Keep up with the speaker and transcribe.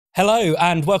Hello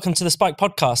and welcome to the Spike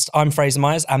podcast. I'm Fraser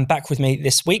Myers, and back with me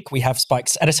this week we have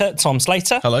Spike's editor, Tom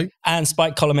Slater. Hello. And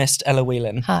Spike columnist, Ella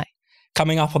Whelan. Hi.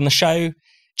 Coming up on the show,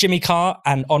 Jimmy Carr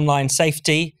and online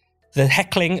safety, the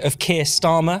heckling of Keir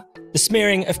Starmer, the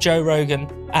smearing of Joe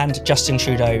Rogan, and Justin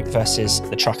Trudeau versus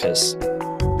the truckers.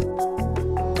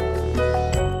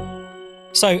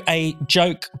 So a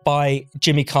joke by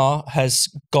Jimmy Carr has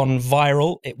gone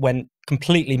viral. It went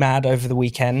completely mad over the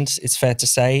weekend, it's fair to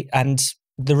say, and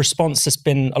the response has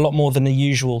been a lot more than the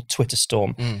usual Twitter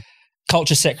storm.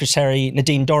 Culture Secretary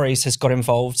Nadine Dorries has got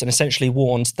involved and essentially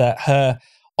warned that her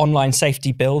online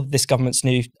safety bill, this government's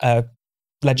new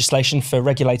legislation for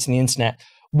regulating the internet,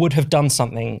 would have done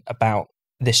something about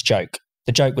this joke.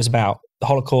 The joke was about the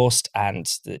Holocaust and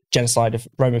the genocide of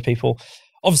Roma people.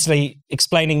 Obviously,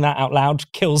 explaining that out loud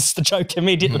kills the joke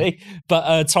immediately.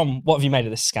 But Tom, what have you made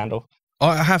of this scandal?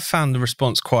 I have found the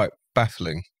response quite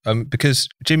baffling because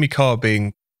Jimmy Carr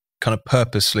being kind of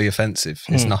purposely offensive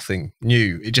is nothing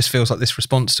new. It just feels like this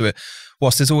response to it,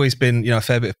 whilst there's always been, a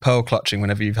fair bit of pearl clutching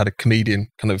whenever you've had a comedian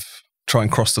kind of try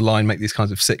and cross the line, make these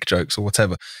kinds of sick jokes or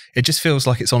whatever. It just feels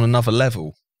like it's on another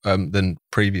level than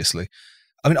previously.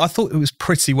 I mean, I thought it was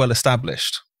pretty well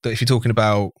established that if you're talking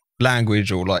about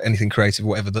language or like anything creative or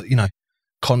whatever, that,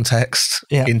 context,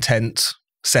 intent,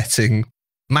 setting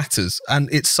matters.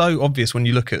 And it's so obvious when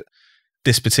you look at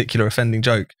this particular offending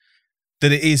joke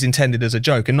that it is intended as a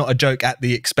joke and not a joke at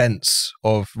the expense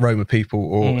of Roma people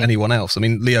or anyone else. I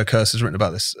mean, Leo Kurz has written about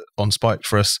this on Spike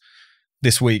for us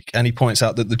this week, and he points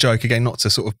out that the joke, again, not to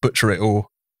sort of butcher it or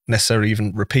necessarily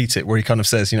even repeat it, where he kind of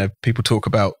says, people talk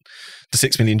about the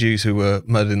 6 million Jews who were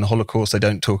murdered in the Holocaust. They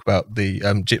don't talk about the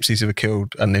gypsies who were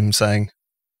killed, and him saying,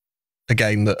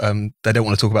 again, that they don't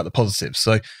want to talk about the positives.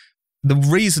 So the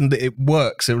reason that it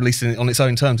works, at least on its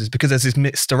own terms, is because there's this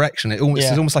misdirection. It's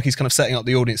almost like he's kind of setting up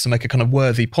the audience to make a kind of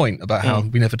worthy point about how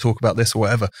we never talk about this or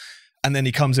whatever. And then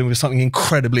he comes in with something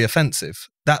incredibly offensive.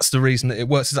 That's the reason that it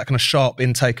works, is that kind of sharp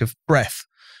intake of breath.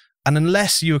 And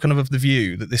unless you were kind of the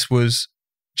view that this was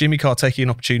Jimmy Carr taking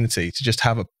an opportunity to just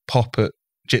have a pop at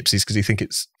gypsies because he think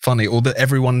it's funny, or that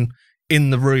everyone in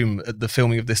the room at the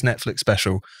filming of this Netflix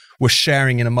special was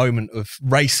sharing in a moment of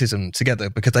racism together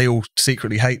because they all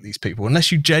secretly hate these people.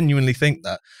 Unless you genuinely think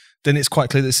that, then it's quite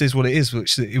clear this is what it is,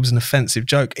 which it was an offensive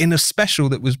joke in a special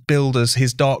that was billed as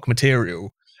his dark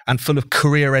material and full of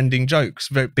career-ending jokes,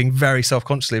 being very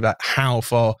self-consciously about how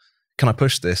far can I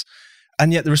push this.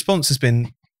 And yet the response has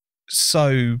been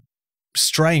so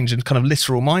strange and kind of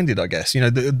literal-minded, I guess.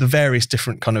 The various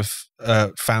different kind of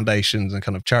foundations and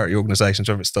kind of charity organisations,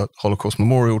 whether it's the Holocaust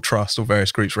Memorial Trust or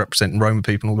various groups representing Roma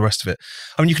people and all the rest of it.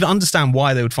 I mean, you can understand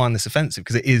why they would find this offensive,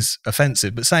 because it is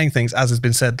offensive, but saying things, as has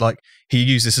been said, like he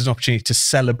used this as an opportunity to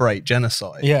celebrate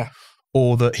genocide. Yeah.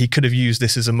 Or that he could have used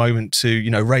this as a moment to,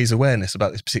 raise awareness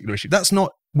about this particular issue. That's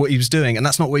not what he was doing, and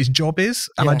that's not what his job is.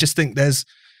 And I just think there's,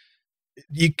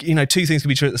 two things can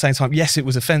be true at the same time. Yes, it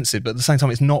was offensive, but at the same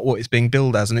time, it's not what it's being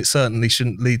billed as, and it certainly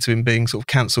shouldn't lead to him being sort of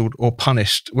cancelled or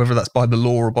punished, whether that's by the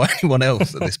law or by anyone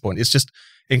else at this point. It's just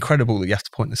incredible that you have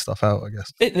to point this stuff out, I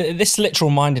guess. This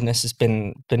literal-mindedness has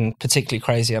been particularly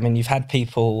crazy. I mean, you've had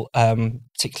people,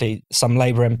 particularly some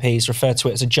Labour MPs, refer to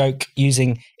it as a joke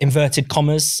using inverted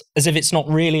commas, as if it's not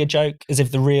really a joke, as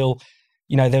if the real,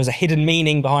 there was a hidden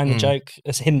meaning behind the joke,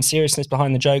 a hidden seriousness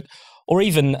behind the joke. Or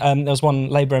even there was one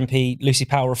Labour MP, Lucy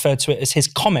Powell, referred to it as his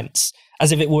comments,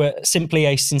 as if it were simply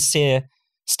a sincere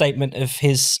statement of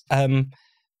his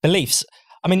beliefs.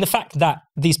 I mean, the fact that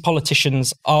these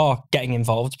politicians are getting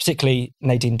involved, particularly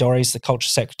Nadine Dorries, the Culture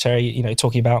Secretary,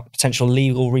 talking about potential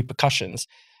legal repercussions,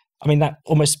 I mean, that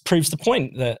almost proves the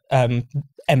point that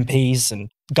MPs and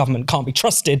government can't be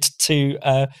trusted to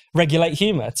regulate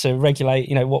humour, to regulate,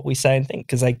 what we say and think,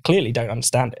 because they clearly don't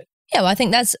understand it. Yeah, well, I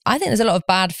think there's a lot of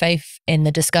bad faith in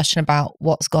the discussion about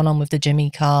what's gone on with the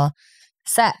Jimmy Carr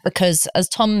set, because as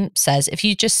Tom says, if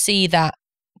you just see that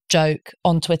joke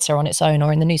on Twitter on its own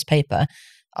or in the newspaper,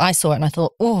 I saw it and I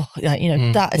thought,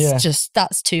 that is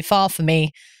that's too far for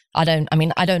me. I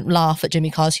don't laugh at Jimmy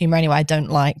Carr's humour anyway. I don't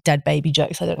like dead baby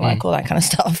jokes. I don't like all that kind of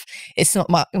stuff. It's not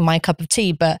my cup of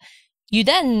tea. But you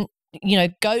then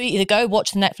go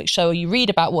watch the Netflix show or you read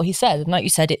about what he said. And like you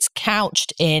said, it's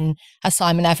couched in, as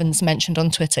Simon Evans mentioned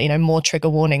on Twitter, more trigger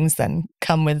warnings than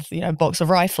come with, a box of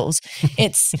rifles.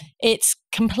 It's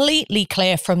completely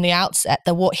clear from the outset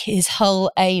that what his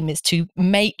whole aim is to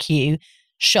make you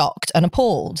shocked and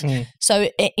appalled. So,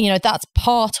 that's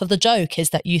part of the joke, is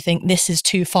that you think this is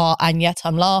too far and yet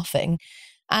I'm laughing.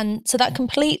 And so that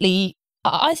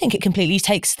I think it completely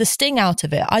takes the sting out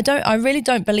of it. I really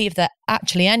don't believe that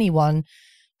actually anyone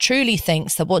truly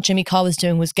thinks that what Jimmy Carr was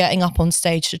doing was getting up on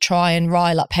stage to try and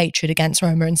rile up hatred against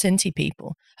Roma and Sinti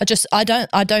people. I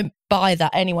don't buy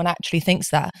that anyone actually thinks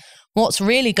that. What's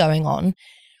really going on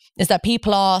is that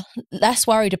people are less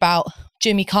worried about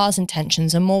Jimmy Carr's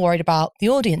intentions and more worried about the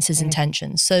audience's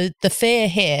intentions. So the fear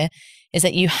here is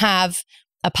that you have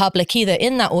a public either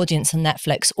in that audience on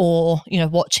Netflix or,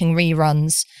 watching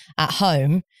reruns at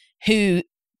home who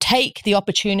take the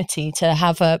opportunity to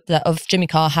have of Jimmy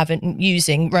Carr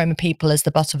using Roma people as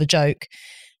the butt of a joke,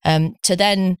 to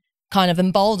then kind of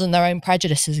embolden their own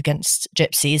prejudices against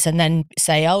gypsies and then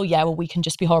say, oh yeah, well, we can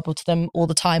just be horrible to them all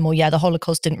the time, or yeah, the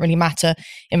Holocaust didn't really matter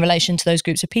in relation to those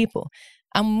groups of people.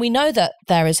 And we know that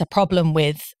there is a problem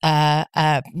with,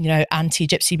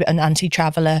 anti-gypsy and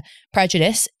anti-traveller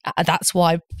prejudice. That's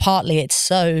why partly it's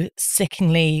so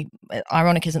sickeningly,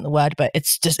 ironic isn't the word, but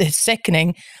it's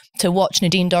sickening to watch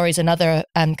Nadine Dorries and other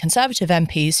Conservative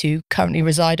MPs who currently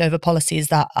reside over policies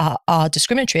that are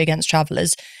discriminatory against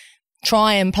travellers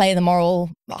try and play the moral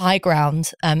high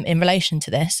ground in relation to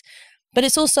this. But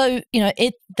it's also,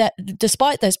 that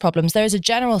despite those problems, there is a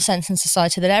general sense in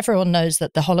society that everyone knows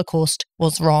that the Holocaust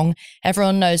was wrong.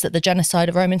 Everyone knows that the genocide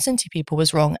of Roma and Sinti people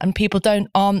was wrong. And people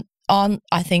aren't,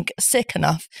 I think, sick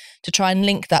enough to try and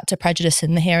link that to prejudice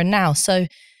in the here and now. So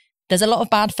there's a lot of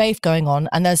bad faith going on.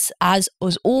 And there's, as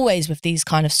was always with these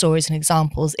kind of stories and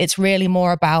examples, it's really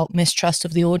more about mistrust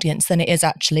of the audience than it is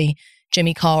actually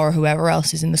Jimmy Carr or whoever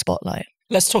else is in the spotlight.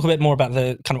 Let's talk a bit more about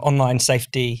the kind of online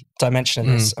safety dimension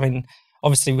of this. I mean,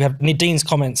 obviously, we have Nadine's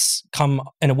comments come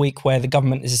in a week where the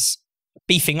government is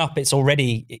beefing up its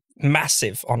already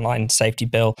massive online safety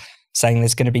bill, saying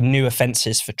there's going to be new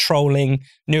offences for trolling,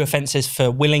 new offences for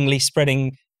willingly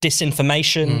spreading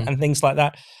disinformation and things like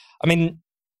that. I mean,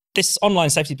 this online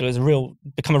safety bill has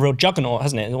become a real juggernaut,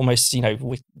 hasn't it? Almost,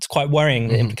 it's quite worrying,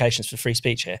 the implications for free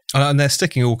speech here. And they're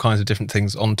sticking all kinds of different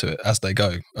things onto it as they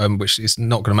go, which is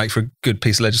not going to make for a good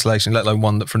piece of legislation, let alone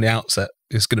one that from the outset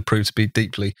is going to prove to be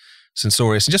deeply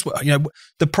censorious. And just,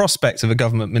 the prospect of a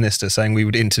government minister saying we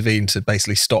would intervene to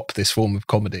basically stop this form of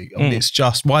comedy. I mean, it's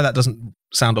just, why that doesn't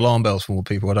sound alarm bells for more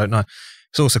people, I don't know.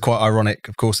 It's also quite ironic,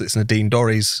 of course, that it's Nadine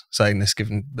Dorries saying this,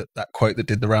 given that quote that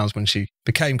did the rounds when she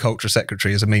became Culture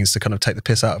Secretary as a means to kind of take the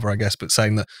piss out of her, I guess, but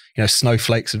saying that,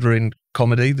 snowflakes had ruined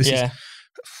comedy. This is,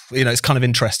 it's kind of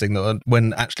interesting that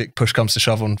when actually push comes to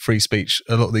shove on free speech,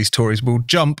 a lot of these Tories will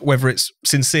jump, whether it's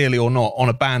sincerely or not, on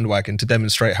a bandwagon to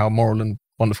demonstrate how moral and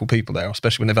wonderful people they are,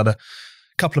 especially when they've had a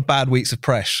couple of bad weeks of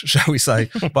press, shall we say.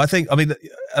 But I mean,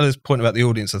 Ella's point about the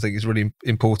audience, I think, is really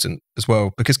important as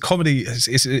well, because comedy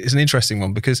is an interesting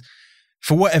one, because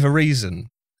for whatever reason,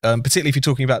 particularly if you're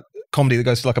talking about comedy that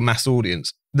goes to like a mass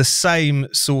audience, the same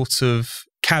sort of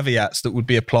caveats that would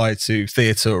be applied to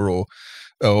theatre or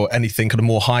anything kind of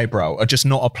more highbrow are just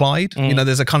not applied.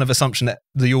 There's a kind of assumption that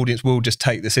the audience will just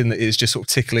take this in, that is just sort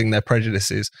of tickling their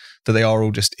prejudices, that they are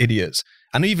all just idiots.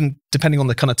 And even depending on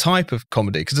the kind of type of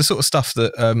comedy, because the sort of stuff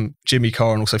that Jimmy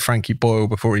Carr and also Frankie Boyle,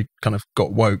 before he kind of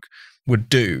got woke, would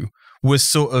do was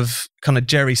sort of kind of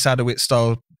Jerry Sadowitz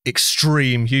style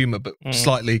extreme humour, but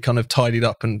slightly kind of tidied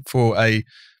up and for a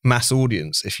mass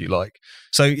audience, if you like.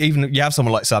 So even you have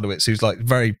someone like Sadowitz, who's like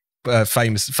very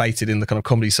famous, fated in the kind of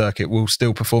comedy circuit, will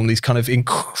still perform these kind of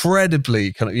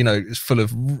incredibly kind of, full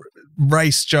of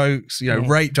race jokes,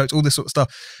 rape jokes, all this sort of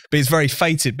stuff. But it's very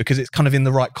fated because it's kind of in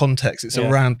the right context. It's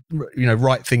around,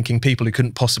 right thinking people who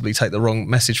couldn't possibly take the wrong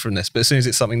message from this. But as soon as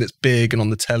it's something that's big and on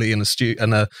the telly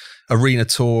and a arena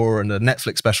tour and a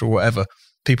Netflix special or whatever,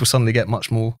 people suddenly get much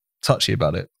more touchy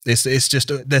about it. It's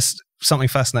just, there's something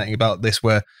fascinating about this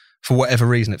where for whatever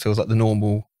reason it feels like the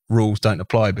normal rules don't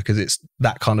apply, because it's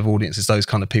that kind of audience, it's those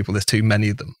kind of people, there's too many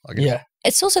of them, I guess. Yeah.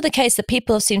 It's also the case that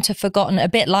people seem to have forgotten, a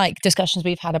bit like discussions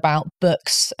we've had about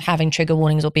books having trigger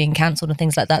warnings or being cancelled and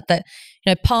things like that,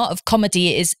 part of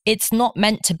comedy is it's not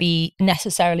meant to be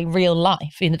necessarily real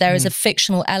life. There is a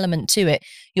fictional element to it.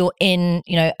 You're in,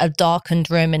 a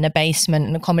darkened room in a basement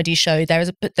in a comedy show.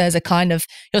 There's a kind of,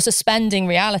 you're suspending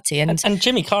reality. And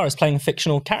Jimmy Carr is playing a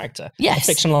fictional character. Yes.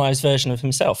 A fictionalized version of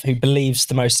himself who believes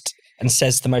the most and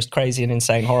says the most crazy and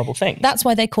insane, horrible thing. That's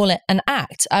why they call it an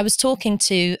act. I was talking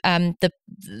to the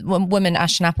woman,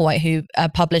 Ashton Applewhite, who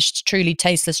published Truly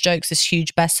Tasteless Jokes, this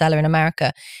huge bestseller in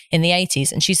America in the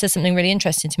 80s. And she said something really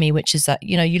interesting to me, which is that,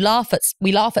 we laugh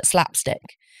at slapstick,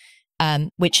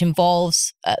 which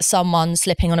involves someone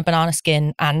slipping on a banana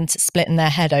skin and splitting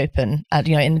their head open,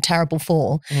 in a terrible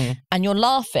fall. And you're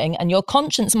laughing and your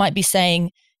conscience might be saying,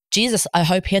 Jesus, I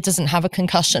hope he doesn't have a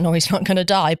concussion or he's not going to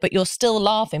die, but you're still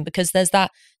laughing because there's that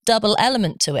double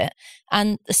element to it.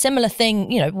 And a similar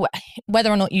thing, whether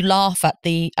or not you laugh at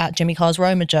Jimmy Carr's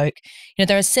Roma joke,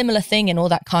 there is a similar thing in all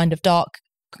that kind of dark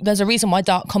there's a reason why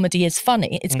dark comedy is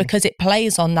funny. It's because it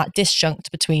plays on that disjunct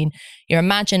between your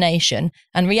imagination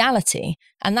and reality.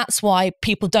 And that's why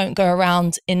people don't go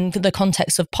around in the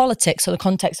context of politics or the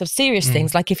context of serious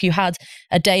things. Like if you had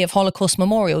a day of Holocaust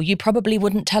memorial, you probably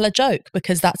wouldn't tell a joke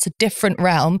because that's a different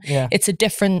realm. Yeah. It's a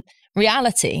different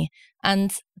reality.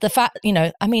 And the fact,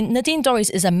 Nadine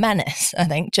Dorries is a menace, I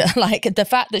think. Like the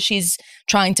fact that she's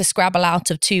trying to scrabble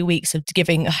out of 2 weeks of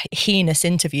giving heinous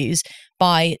interviews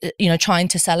by, trying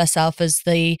to sell herself as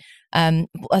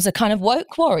as a kind of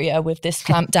woke warrior with this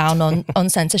clamp down on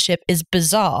censorship is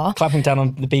bizarre. Clamping down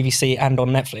on the BBC and on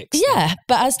Netflix. Yeah,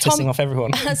 but as pissing off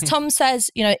everyone. As Tom says,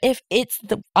 I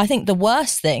think the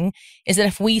worst thing is that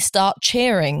if we start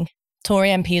cheering Tory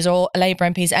MPs or Labour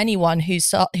MPs, anyone who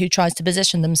tries to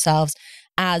position themselves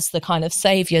as the kind of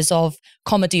saviours of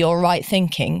comedy or right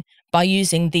thinking by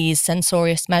using these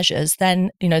censorious measures,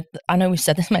 then, I know we've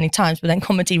said this many times, but then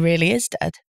comedy really is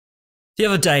dead. The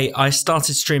other day, I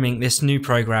started streaming this new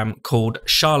programme called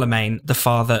Charlemagne, the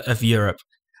Father of Europe,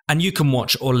 and you can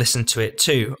watch or listen to it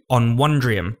too on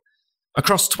Wondrium.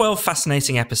 Across 12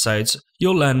 fascinating episodes,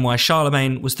 you'll learn why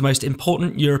Charlemagne was the most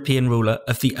important European ruler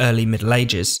of the early Middle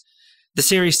Ages. The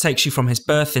series takes you from his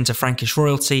birth into Frankish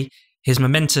royalty, his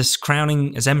momentous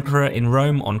crowning as emperor in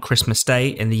Rome on Christmas Day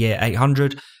in the year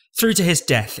 800, through to his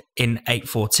death in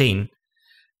 814.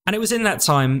 And it was in that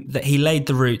time that he laid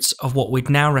the roots of what we'd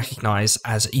now recognise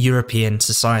as European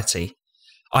society.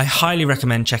 I highly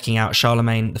recommend checking out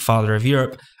Charlemagne, the Father of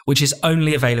Europe, which is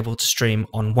only available to stream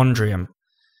on Wondrium.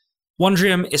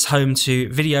 Wondrium is home to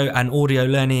video and audio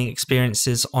learning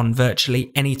experiences on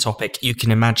virtually any topic you can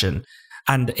imagine.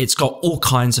 And it's got all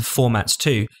kinds of formats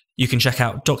too. You can check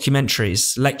out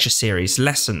documentaries, lecture series,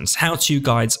 lessons, how-to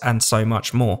guides, and so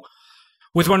much more.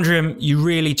 With Wondrium, you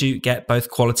really do get both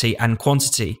quality and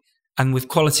quantity. And with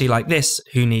quality like this,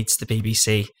 who needs the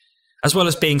BBC? As well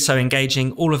as being so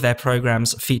engaging, all of their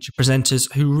programmes feature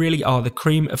presenters who really are the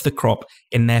cream of the crop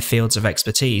in their fields of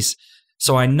expertise.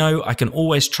 So I know I can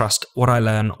always trust what I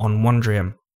learn on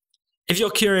Wondrium. If you're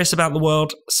curious about the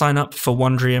world, sign up for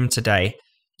Wondrium today.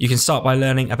 You can start by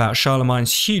learning about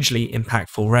Charlemagne's hugely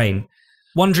impactful reign.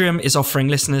 Wondrium is offering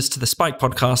listeners to the Spike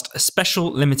podcast a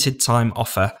special limited time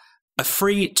offer, a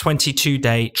free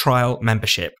 22-day trial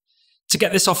membership. To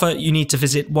get this offer, you need to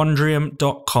visit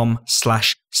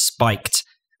wondrium.com/spiked.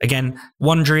 Again,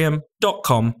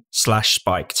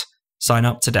 wondrium.com/spiked. Sign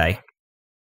up today.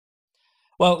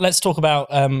 Well, let's talk about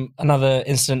another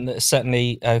incident that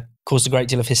certainly caused a great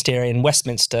deal of hysteria in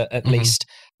Westminster, at least.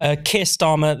 Keir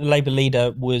Starmer, the Labour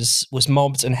leader, was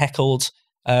mobbed and heckled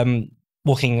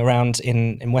walking around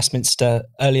in Westminster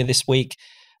earlier this week.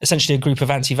 Essentially, a group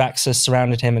of anti-vaxxers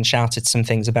surrounded him and shouted some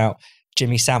things about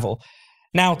Jimmy Savile.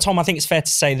 Now, Tom, I think it's fair to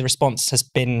say the response has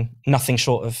been nothing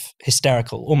short of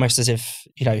hysterical, almost as if,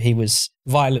 he was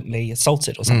violently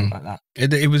assaulted or something like that.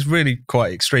 It was really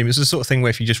quite extreme. It's the sort of thing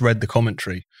where if you just read the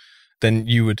commentary, then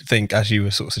you would think, as you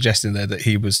were sort of suggesting there, that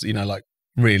he was,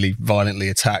 really violently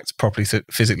attacked, properly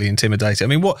physically intimidated. I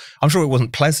mean, I'm sure it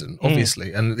wasn't pleasant,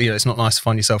 obviously, and it's not nice to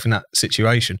find yourself in that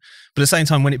situation. But at the same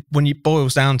time, when it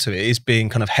boils down to it, it is being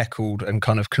kind of heckled and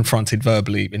kind of confronted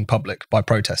verbally in public by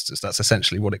protesters. That's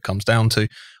essentially what it comes down to.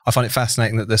 I find it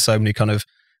fascinating that there's so many kind of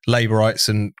Labourites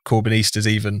and Corbynistas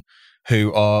even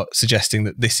who are suggesting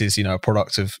that this is, a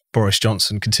product of Boris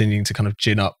Johnson continuing to kind of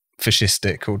gin up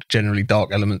fascistic or generally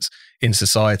dark elements in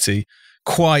society,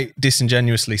 quite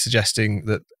disingenuously suggesting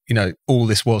that, all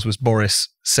this was Boris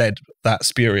said that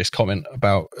spurious comment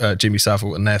about Jimmy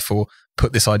Savile and therefore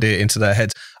put this idea into their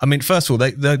heads. I mean, first of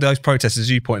all, those protesters, as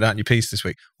you pointed out in your piece this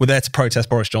week, were there to protest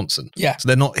Boris Johnson. Yeah. So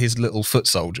they're not his little foot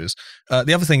soldiers.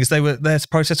 The other thing is they were there to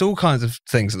protest all kinds of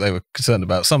things that they were concerned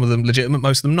about. Some of them legitimate,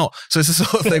 most of them not. So it's the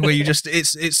sort of thing where you just,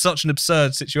 it's such an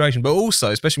absurd situation. But also,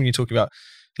 especially when you're talking about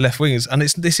left-wingers, and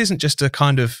this isn't just a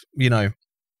kind of,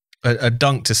 a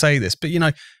dunk to say this, but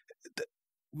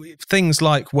things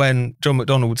like when John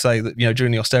McDonnell would say that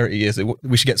during the austerity years that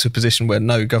we should get to a position where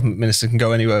no government minister can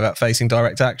go anywhere without facing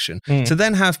direct action. To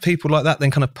then have people like that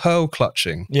then kind of pearl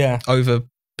clutching over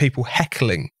people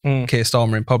heckling Keir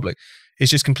Starmer in public is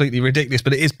just completely ridiculous.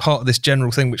 But it is part of this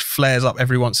general thing which flares up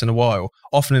every once in a while,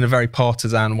 often in a very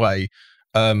partisan way,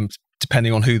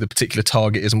 depending on who the particular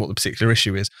target is and what the particular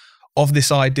issue is, of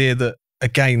this idea that,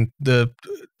 again, the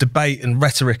debate and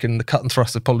rhetoric and the cut and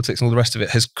thrust of politics and all the rest of it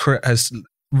has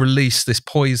released this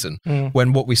poison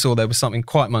when what we saw there was something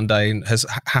quite mundane has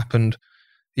happened,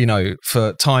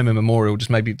 for time immemorial,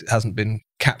 just maybe it hasn't been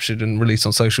captured and released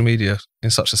on social media in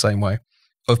such the same way,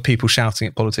 of people shouting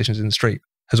at politicians in the street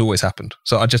has always happened.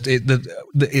 So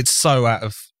it's so out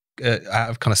of out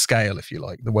of kind of scale, if you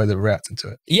like, the way they're reacting to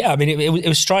it. Yeah, I mean, it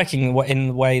was striking in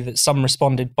the way that some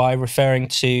responded by referring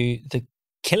to the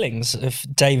killings of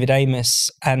David Amos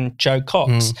and Joe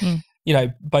Cox. You know,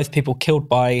 both people killed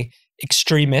by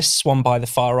extremists, one by the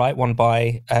far right, one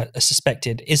by a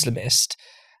suspected Islamist.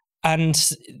 And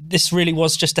this really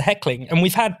was just a heckling. And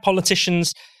we've had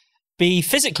politicians be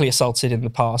physically assaulted in the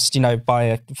past, you know,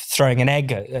 by throwing an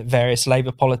egg at various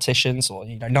Labour politicians, or,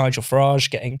 you know, Nigel Farage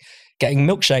getting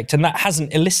milkshaked. And that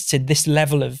hasn't elicited this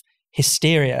level of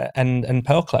hysteria and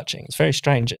pearl clutching. It's very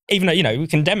strange. Even though, you know, we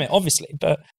condemn it, obviously,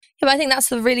 but... Yeah, but I think that's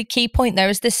the really key point there,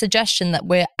 is this suggestion that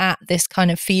we're at this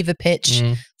kind of fever pitch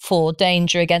for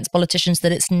danger against politicians,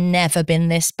 that it's never been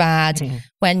this bad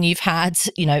when you've had,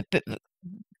 you know,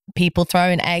 people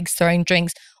throwing eggs, throwing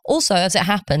drinks. Also, as it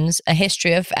happens, a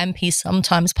history of MPs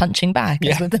sometimes punching back,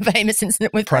 as with the famous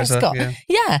incident with Prescott.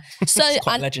 Yeah. So it's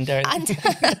quite legendary.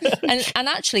 And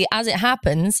actually, as it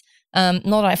happens, not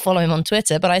that I follow him on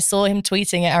Twitter, but I saw him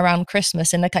tweeting it around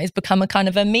Christmas, and it's become a kind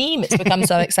of a meme. It's become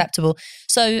so acceptable.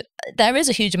 So there is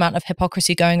a huge amount of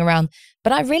hypocrisy going around.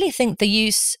 But I really think the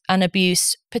use and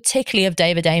abuse, particularly of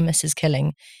David Amos's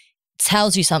killing,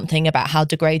 tells you something about how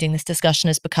degrading this discussion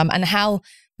has become and how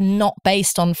not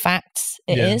based on facts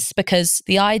it is. Because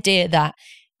the idea that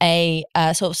a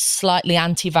sort of slightly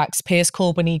anti-vax Piers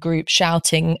Corbyn group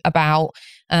shouting about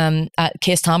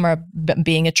Keir Starmer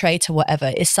being a traitor,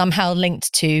 whatever, is somehow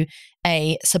linked to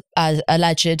a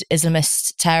alleged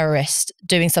Islamist terrorist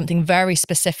doing something very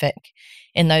specific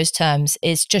in those terms,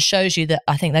 is just shows you that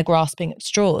I think they're grasping at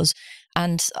straws.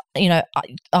 And, you know,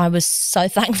 I was so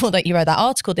thankful that you wrote that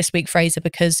article this week, Fraser,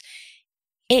 because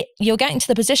you're getting to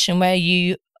the position where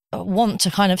you want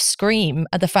to kind of scream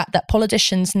at the fact that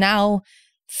politicians now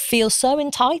feel so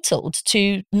entitled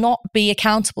to not be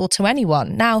accountable to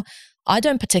anyone. Now, I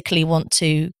don't particularly want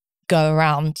to go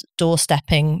around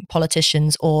doorstepping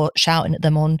politicians or shouting at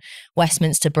them on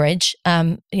Westminster Bridge.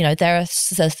 You know,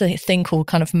 there's a thing called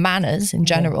kind of manners in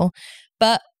general.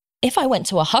 But if I went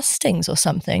to a hustings or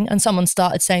something and someone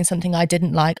started saying something I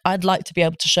didn't like, I'd like to be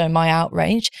able to show my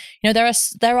outrage. You know,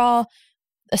 there's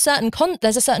a certain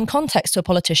context to a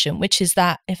politician, which is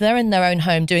that if they're in their own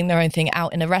home doing their own thing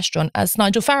out in a restaurant, as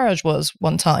Nigel Farage was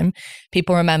one time,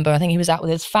 people remember, I think he was out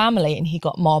with his family and he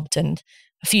got mobbed, and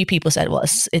a few people said, well,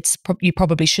 you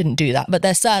probably shouldn't do that. But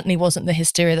there certainly wasn't the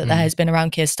hysteria that there has been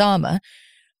around Keir Starmer.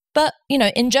 But, you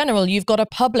know, in general, you've got a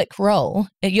public role.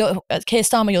 Keir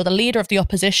Starmer, you're the leader of the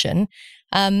opposition.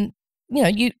 You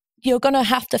know, you're going to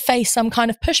have to face some kind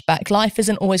of pushback. Life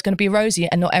isn't always going to be rosy,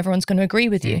 and not everyone's going to agree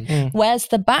with you. Where's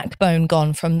the backbone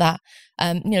gone from that?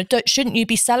 You know, shouldn't you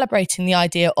be celebrating the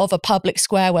idea of a public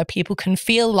square where people can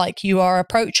feel like you are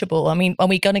approachable? I mean, are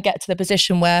we going to get to the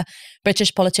position where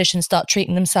British politicians start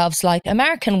treating themselves like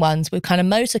American ones with kind of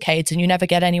motorcades, and you never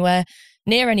get anywhere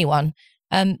near anyone?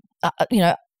 You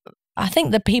know, I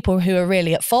think the people who are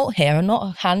really at fault here are not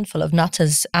a handful of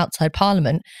nutters outside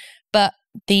Parliament, but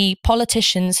the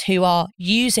politicians who are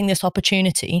using this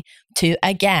opportunity to,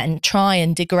 again, try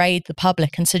and degrade the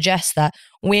public and suggest that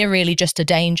we're really just a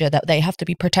danger that they have to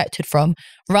be protected from,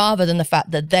 rather than the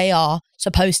fact that they are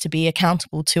supposed to be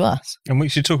accountable to us. And we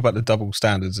should talk about the double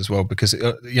standards as well, because,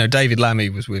 you know, David Lammy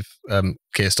was with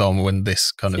Keir Starmer when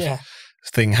this kind of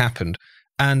thing happened.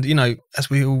 And, you know, as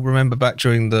we all remember back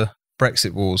during the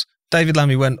Brexit wars, David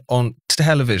Lammy went on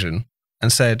television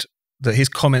and said that his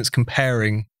comments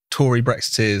comparing Tory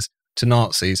Brexiteers to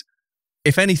Nazis,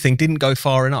 if anything, didn't go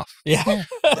far enough.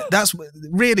 That's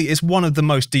really, it's one of the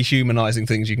most dehumanizing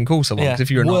things you can call someone. Because if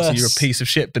you're a Nazi, you're a piece of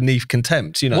shit beneath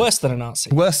contempt. You know, worse than a Nazi.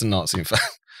 Worse than Nazi, in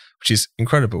fact, which is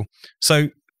incredible. So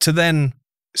to then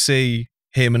see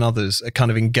him and others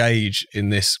kind of engage in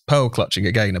this pearl clutching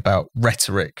again about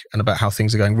rhetoric and about how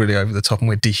things are going really over the top and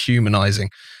we're dehumanizing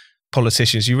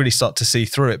politicians, you really start to see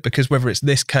through it. Because whether it's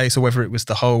this case or whether it was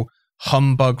the whole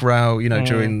humbug row, you know,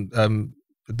 during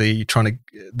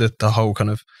the whole kind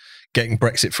of getting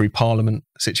Brexit through Parliament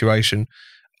situation,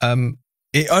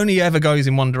 it only ever goes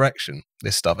in one direction,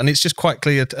 this stuff. And it's just quite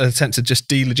clear an attempt to just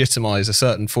delegitimize a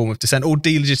certain form of dissent or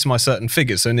delegitimize certain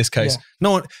figures. So in this case,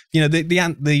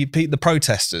 the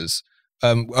protesters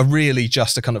are really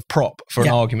just a kind of prop for an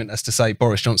argument as to say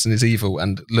Boris Johnson is evil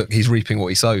and look, he's reaping what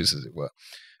he sows, as it were.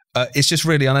 It's just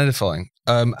really unedifying.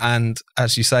 And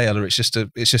as you say, Ella, it's just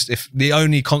if the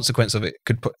only consequence of it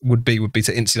would be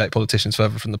to insulate politicians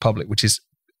further from the public, which is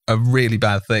a really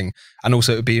bad thing. And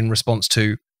also it would be in response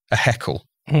to a heckle,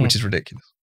 which is ridiculous.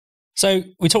 So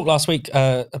we talked last week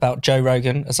about Joe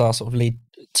Rogan as our sort of lead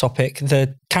topic.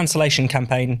 The cancellation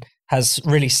campaign has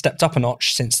really stepped up a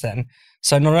notch since then.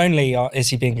 So not only is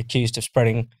he being accused of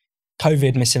spreading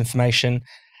COVID misinformation,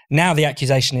 Now the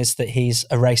accusation is that he's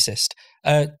a racist.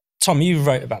 Tom, you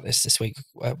wrote about this week.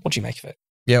 What do you make of it?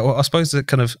 Yeah, well, I suppose the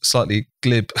kind of slightly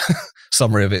glib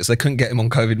summary of it is they couldn't get him on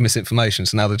COVID misinformation,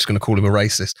 so now they're just going to call him a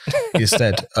racist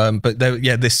instead. But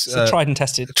this it's a tried and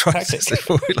tested tactic.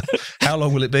 How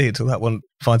long will it be until that one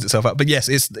finds itself out? But yes,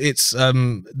 it's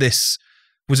this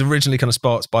was originally kind of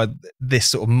sparked by this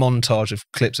sort of montage of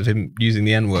clips of him using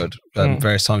the N-word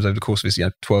various times over the course of his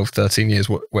 12, 13 years,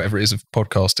 whatever it is of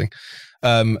podcasting.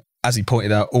 As he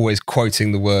pointed out, always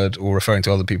quoting the word or referring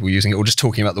to other people using it or just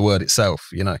talking about the word itself,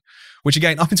 which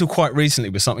again, up until quite recently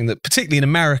was something that particularly in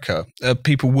America,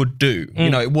 people would do.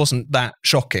 It wasn't that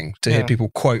shocking to hear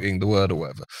people quoting the word or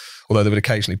whatever, although there would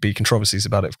occasionally be controversies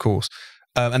about it, of course.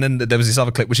 And then there was this other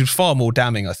clip, which was far more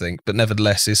damning, I think, but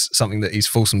nevertheless is something that he's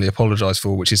fulsomely apologised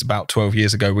for, which is about 12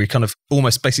 years ago, where he kind of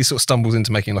almost basically sort of stumbles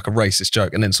into making like a racist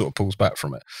joke and then sort of pulls back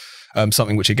from it.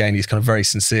 Something which, again, he's kind of very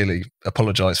sincerely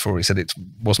apologised for. He said it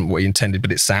wasn't what he intended,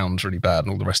 but it sounds really bad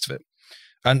and all the rest of it.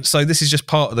 And so this is just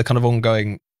part of the kind of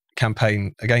ongoing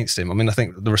campaign against him. I mean, I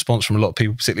think the response from a lot of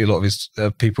people, particularly a lot of his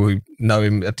people who know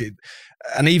him,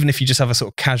 and even if you just have a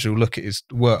sort of casual look at his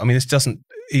work, I mean,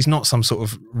 he's not some sort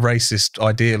of racist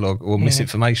ideologue or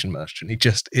misinformation merchant. He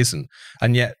just isn't.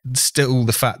 And yet still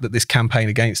the fact that this campaign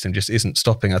against him just isn't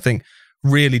stopping, I think,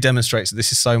 really demonstrates that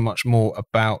this is so much more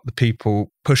about the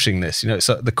people pushing this. It's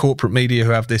the corporate media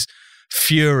who have this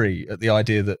fury at the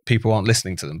idea that people aren't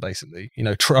listening to them, basically.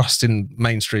 Trust in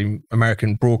mainstream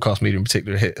American broadcast media in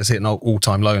particular has hit an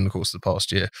all-time low in the course of the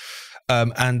past year.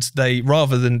 And they,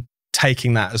 rather than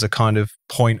taking that as a kind of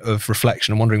point of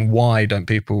reflection and wondering why don't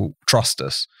people trust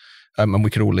us, and we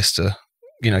could all list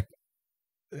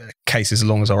cases as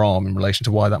long as our arm in relation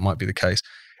to why that might be the case.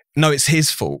 No, it's his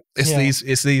fault.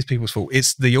 It's these people's fault.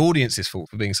 It's the audience's fault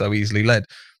for being so easily led.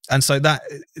 And so that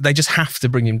they just have to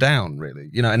bring him down, really.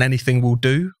 And anything will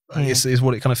do is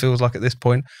what it kind of feels like at this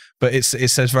point. But it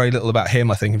says very little about him,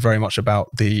 I think, and very much about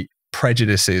the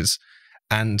prejudices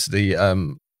and the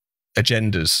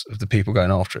agendas of the people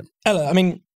going after him. Ella, I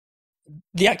mean,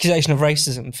 the accusation of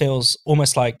racism feels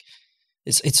almost like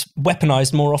it's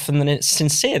weaponized more often than it's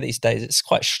sincere these days. It's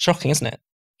quite shocking, isn't it?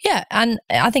 Yeah, and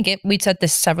I think we'd said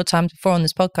this several times before on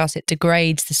this podcast, it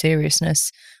degrades the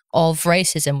seriousness of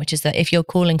racism, which is that if you're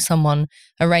calling someone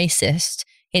a racist,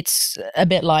 it's a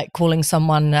bit like calling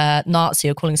someone a Nazi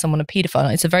or calling someone a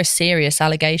paedophile. It's a very serious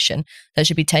allegation that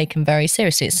should be taken very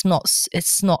seriously. It's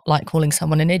not like calling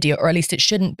someone an idiot, or at least it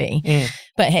shouldn't be.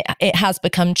 But it has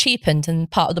become cheapened,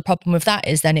 and part of the problem with that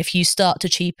is then if you start to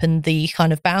cheapen the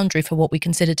kind of boundary for what we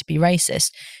consider to be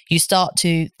racist, you start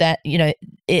to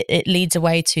it leads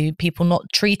away to people not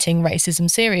treating racism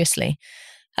seriously.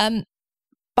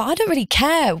 But I don't really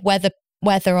care whether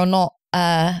or not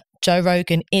Joe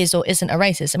Rogan is or isn't a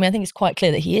racist. I mean, I think it's quite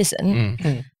clear that he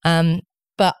isn't.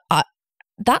 But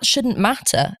that shouldn't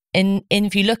matter.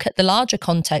 If you look at the larger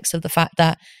context of the fact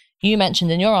that you mentioned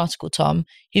in your article, Tom,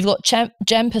 you've got Jen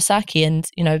Psaki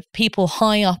and people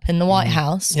high up in the White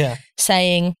House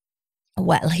saying,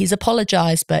 well, he's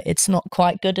apologised, but it's not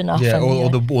quite good enough. Yeah, or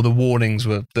the warnings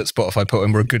that Spotify put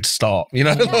in were a good start,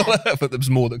 but there's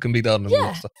more that can be done. And all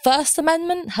that stuff. First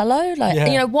Amendment, hello?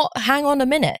 What? Hang on a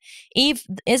minute.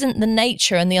 Isn't the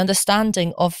nature and the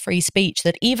understanding of free speech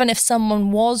that even if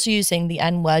someone was using the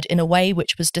N-word in a way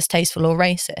which was distasteful or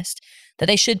racist, that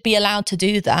they should be allowed to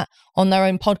do that on their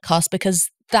own podcast, because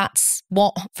that's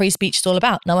what free speech is all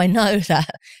about. Now, I know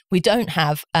that we don't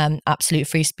have absolute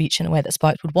free speech in a way that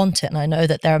Spike would want it, and I know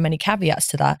that there are many caveats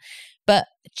to that, but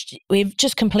we've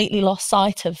just completely lost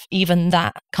sight of even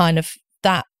that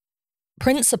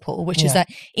principle, which is that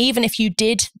even if you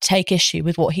did take issue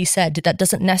with what he said, that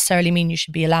doesn't necessarily mean you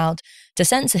should be allowed to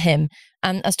censor him.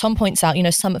 And as Tom points out,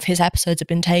 some of his episodes have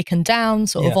been taken down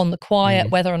sort of on the quiet,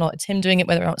 whether or not it's him doing it,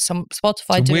 whether or not some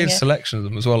Spotify it's a doing weird selection of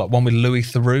them as well, like one with Louis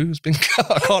Theroux has been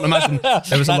I can't imagine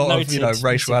there was a lot of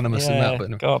racial animus in that.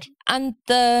 But God. And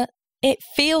it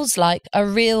feels like a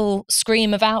real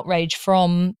scream of outrage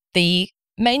from the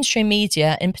mainstream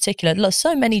media in particular. Look,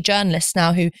 so many journalists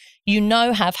now who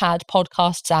have had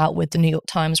podcasts out with the New York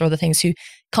Times or other things who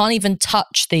can't even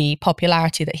touch the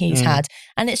popularity that he's had.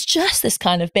 And it's just this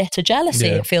kind of bitter jealousy.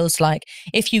 It feels like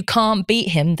if you can't beat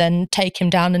him, then take him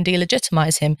down and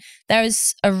delegitimize him. There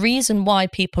is a reason why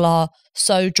people are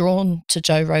so drawn to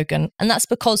Joe Rogan. And that's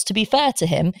because, to be fair to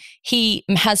him, he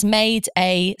has made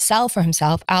a sell for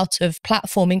himself out of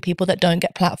platforming people that don't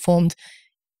get platformed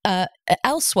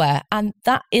elsewhere. And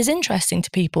that is interesting to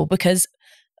people because,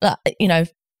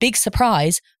 big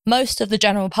surprise, most of the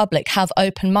general public have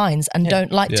open minds and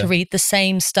don't like to read the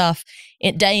same stuff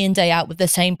day in, day out with the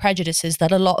same prejudices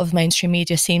that a lot of mainstream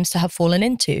media seems to have fallen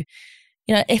into.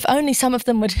 if only some of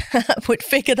them would would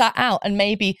figure that out and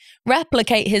maybe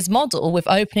replicate his model with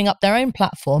opening up their own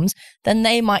platforms, then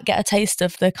they might get a taste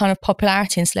of the kind of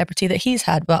popularity and celebrity that he's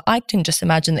had. But I can just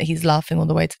imagine that he's laughing all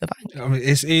the way to the bank. I mean,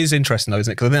 it is interesting though,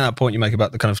 isn't it? Because I think that point you make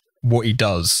about the kind of what he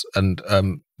does and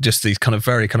just these kind of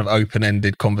very kind of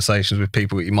open-ended conversations with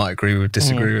people that you might agree with,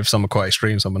 disagree with, some are quite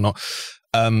extreme, some are not.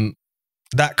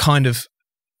 That kind of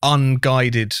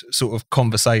unguided sort of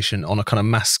conversation on a kind of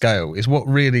mass scale is what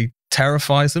really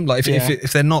terrifies them. Like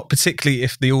if they're not, particularly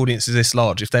if the audience is this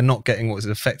large, if they're not getting what is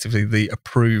effectively the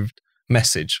approved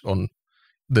message on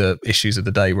the issues of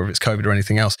the day, whether it's COVID or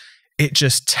anything else, it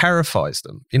just terrifies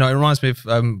them. It reminds me of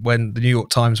when the New York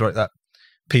Times wrote that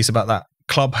piece about that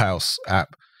Clubhouse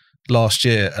app last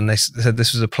year, and they said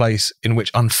this was a place in which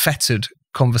unfettered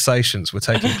conversations were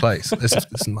taking place. This is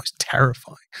the most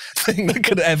terrifying thing that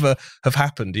could ever have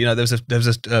happened. There was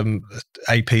a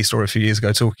AP story a few years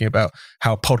ago talking about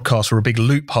how podcasts were a big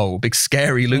loophole, big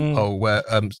scary loophole where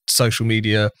social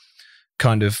media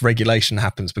kind of regulation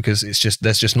happens because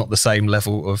there's just not the same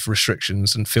level of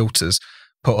restrictions and filters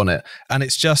put on it. And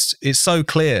it's so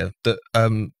clear that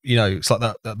it's like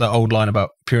that old line about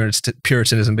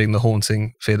Puritanism being the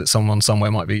haunting fear that someone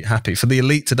somewhere might be happy. For the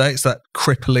elite today, it's that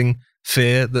crippling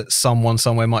fear that someone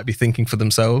somewhere might be thinking for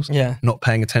themselves, not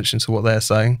paying attention to what they're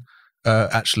saying,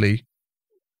 actually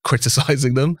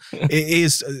criticizing them. It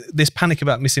is this panic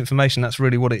about misinformation. That's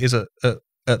really what it is at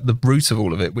the root of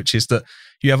all of it, which is that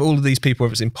you have all of these people,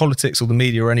 whether it's in politics or the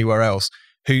media or anywhere else,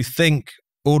 who think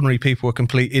ordinary people are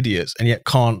complete idiots and yet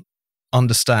can't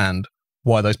understand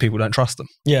why those people don't trust them.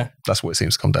 Yeah. That's what it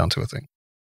seems to come down to, I think.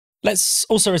 Let's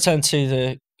also return to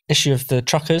the issue of the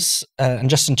truckers and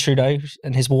Justin Trudeau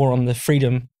and his war on the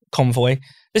Freedom Convoy.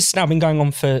 This has now been going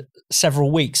on for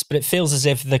several weeks, but it feels as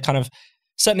if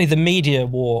certainly the media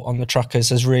war on the truckers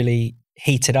has really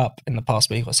heated up in the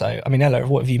past week or so. I mean, Ella,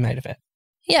 what have you made of it?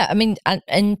 Yeah, I mean,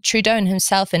 and Trudeau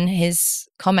himself and his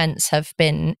comments have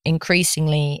been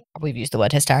increasingly, we've used the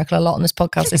word hysterical a lot on this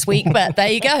podcast this week, but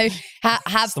there you go.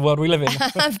 It's the world we live in.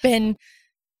 Have been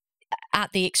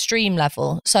at the extreme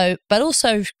level. So, but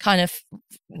also kind of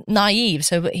naive.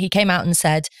 So he came out and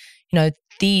said,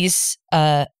 these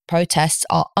protests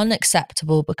are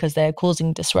unacceptable because they're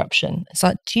causing disruption. It's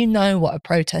like, do you know what a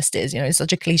protest is? It's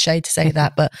such a cliche to say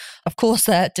that, but of course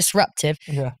they're disruptive.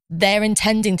 Yeah. They're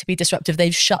intending to be disruptive.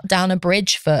 They've shut down a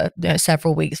bridge for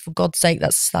several weeks. For God's sake,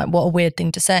 that's like, what a weird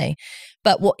thing to say.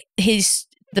 But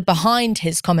behind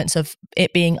his comments of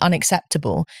it being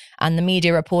unacceptable and the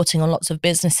media reporting on lots of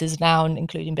businesses now, and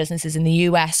including businesses in the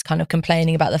US, kind of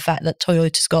complaining about the fact that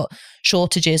Toyota's got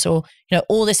shortages or,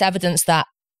 all this evidence that,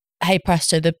 hey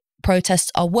presto, the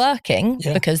protests are working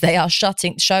because they are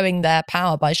showing their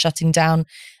power by shutting down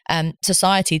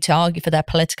society to argue for their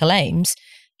political aims,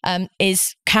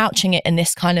 is couching it in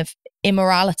this kind of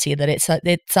immorality that it's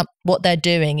what they're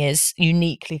doing is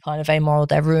uniquely kind of amoral.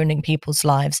 They're ruining people's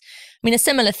lives. I mean, a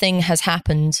similar thing has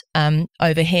happened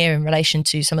over here in relation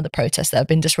to some of the protests that have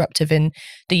been disruptive in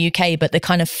the UK, but the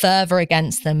kind of fervour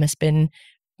against them has been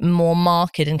more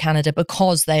marked in Canada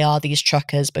because they are these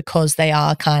truckers, because they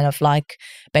are kind of like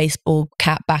baseball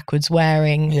cap backwards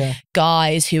wearing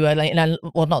guys who are like,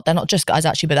 they're not just guys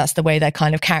actually, but that's the way they're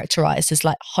kind of characterized as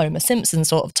like Homer Simpson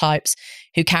sort of types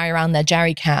who carry around their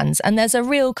jerry cans. And there's a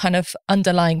real kind of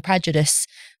underlying prejudice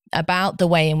about the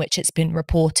way in which it's been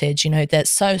reported.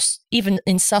 There's so, even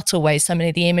in subtle ways, so many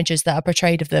of the images that are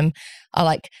portrayed of them are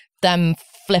like them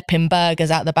flipping burgers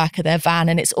out the back of their van,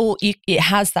 and it's all it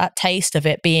has that taste of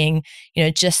it being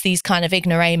just these kind of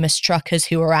ignoramus truckers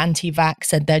who are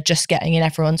anti-vax and they're just getting in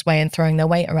everyone's way and throwing their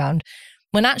weight around,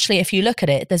 when actually if you look at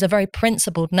it, there's a very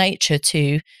principled nature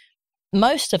to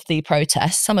most of the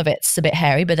protests. Some of it's a bit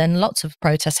hairy, but then lots of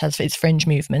protests has its fringe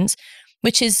movements,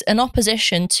 which is an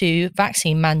opposition to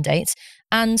vaccine mandates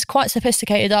and quite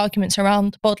sophisticated arguments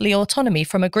around bodily autonomy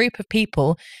from a group of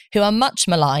people who are much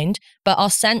maligned, but are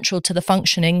central to the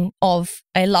functioning of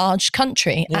a large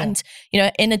country. Yeah. And,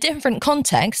 in a different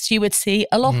context, you would see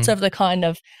a lot of the kind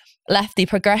of lefty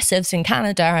progressives in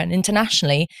Canada and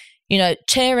internationally,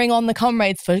 cheering on the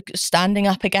comrades for standing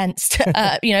up against,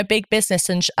 big business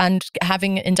and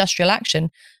having industrial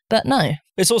action. But no.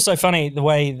 It's also funny the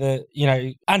way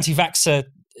that, anti-vaxxer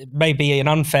may be an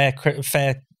unfair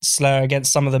fair slur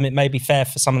against some of them. It may be fair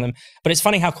for some of them. But it's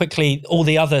funny how quickly all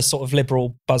the other sort of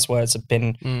liberal buzzwords have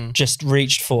been just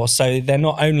reached for. So they're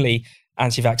not only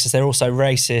anti-vaxxers, they're also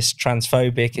racist,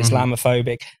 transphobic,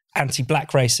 Islamophobic,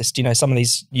 anti-black racist, some of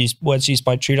these words used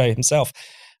by Trudeau himself.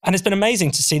 And it's been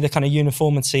amazing to see the kind of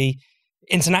uniformity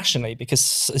internationally, because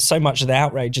so much of the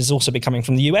outrage has also been coming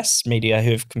from the US media,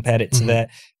 who have compared it to their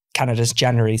Canada's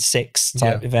January 6th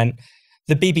type event.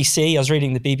 The BBC, I was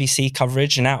reading the BBC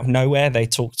coverage, and out of nowhere, they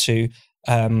talked to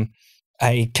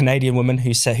a Canadian woman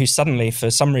who suddenly, for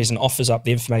some reason, offers up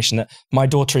the information that my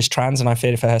daughter is trans and I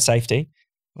fear for her safety.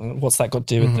 What's that got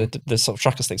to do with the sort of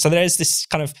truckers thing? So there's this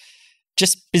kind of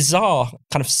just bizarre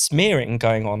kind of smearing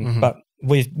going on, but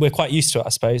we're quite used to it, I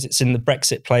suppose. It's in the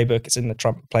Brexit playbook. It's in the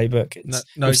Trump playbook.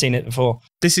 We've seen it before.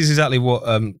 This is exactly what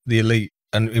the elite,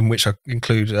 and in which I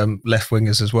include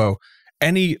left-wingers as well,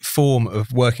 any form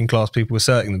of working class people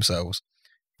asserting themselves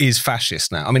is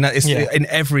fascist now. I mean, it's in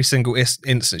every single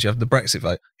instance. You have the Brexit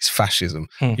vote, it's fascism.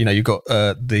 You know, you've got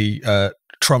the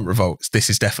Trump revolt, this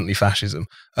is definitely fascism.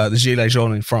 The Gilets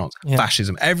jaunes in France,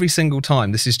 fascism. Every single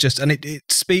time, this is just, and it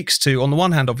speaks to, on the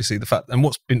one hand, obviously, the fact, and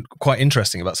what's been quite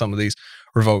interesting about some of these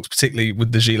revolts, particularly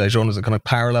with the Gilets jaunes as a kind of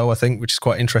parallel, I think, which is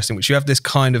quite interesting, which you have this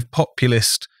kind of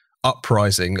populist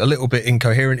uprising, a little bit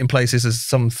incoherent in places as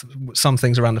some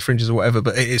things around the fringes or whatever,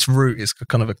 but its root is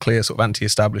kind of a clear sort of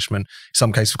anti-establishment, in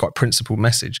some cases quite principled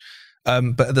message.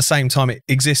 But at the same time, it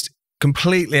exists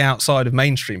completely outside of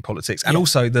mainstream politics. And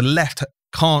also the left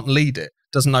can't lead it,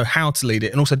 doesn't know how to lead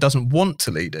it, and also doesn't want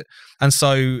to lead it. And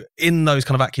so in those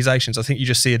kind of accusations, I think you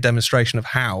just see a demonstration of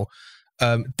how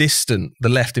distant the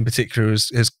left in particular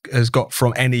has got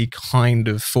from any kind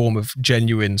of form of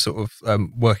genuine sort of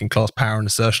working class power and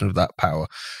assertion of that power.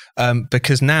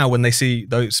 Because now when they see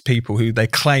those people who they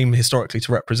claim historically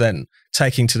to represent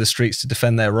taking to the streets to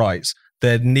defend their rights,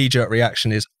 their knee-jerk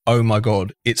reaction is, oh my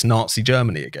God, it's Nazi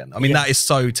Germany again. I mean, that is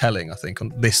so telling, I think,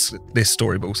 on this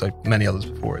story, but also many others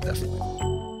before it, definitely.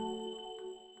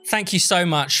 Thank you so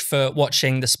much for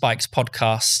watching the Spikes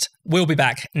podcast. We'll be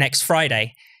back next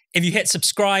Friday. If you hit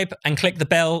subscribe and click the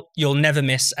bell, you'll never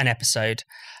miss an episode.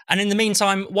 And in the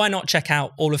meantime, why not check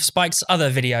out all of Spike's other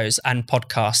videos and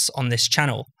podcasts on this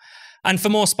channel? And for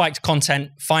more Spiked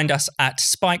content, find us at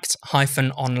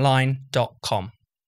spiked-online.com.